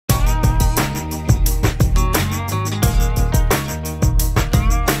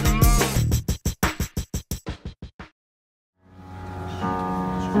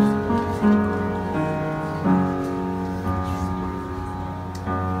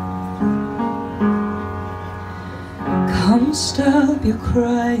Don't stop your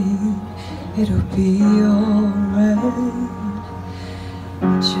crying, it'll be alright.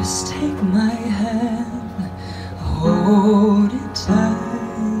 Just take my hand, hold it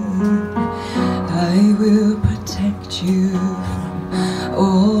tight. I will protect you from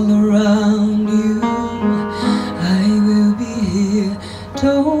all around you. I will be here,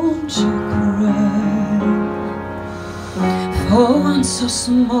 don't you cry. For one so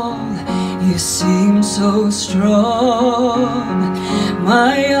small, you seem so strong.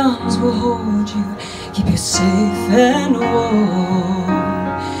 My arms will hold you, keep you safe and warm.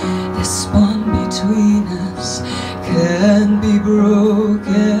 This bond between us can't be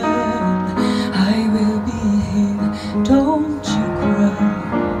broken. I will be here, don't you cry.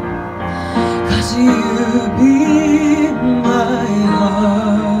 'Cause you beat my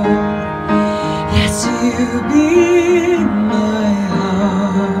heart. Yes, you beat my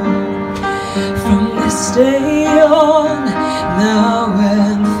heart. From this day on, now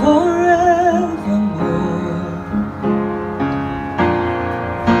and forevermore.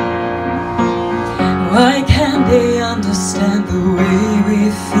 Why can't they understand the way we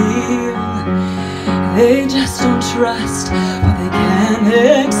feel? They just don't trust what they can't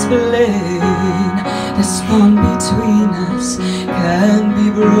explain. This bond between us can be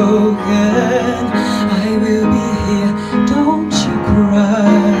broken. I will be here, don't you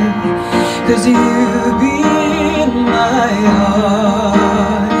cry. 'Cause you beat my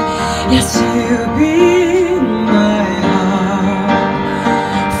heart. Yes, you beat my heart.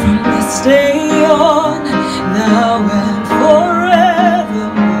 From this day on, now and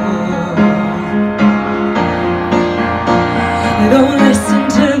forevermore. Don't listen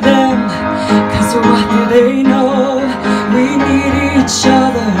to them, 'cause what do they know? We need each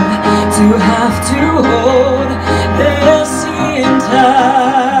other to have to hold. They'll see in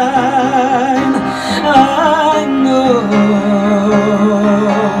time, I know.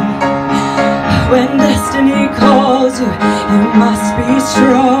 When destiny calls you, you must be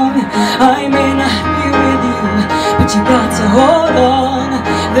strong. I may not be with you, but you got to hold on.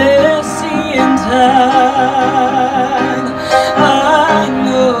 They'll see in time, I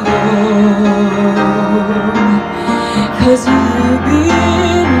know. 'Cause you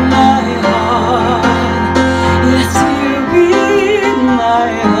beat my heart. Yes, you beat my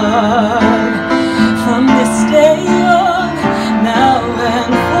heart. From this day on, now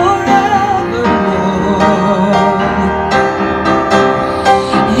and forevermore.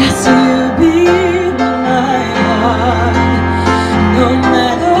 Yes, you beat my heart. No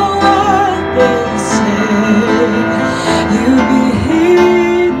matter what they say, you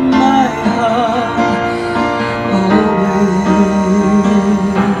beat my heart. Always,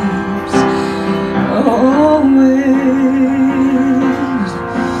 always.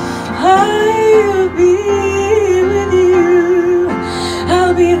 I'll be with you,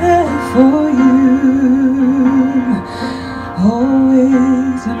 I'll be there for you.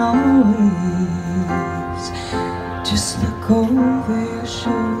 Always and always. Just look over your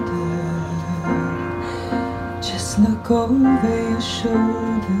shoulder. Just look over your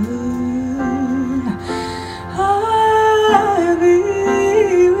shoulder.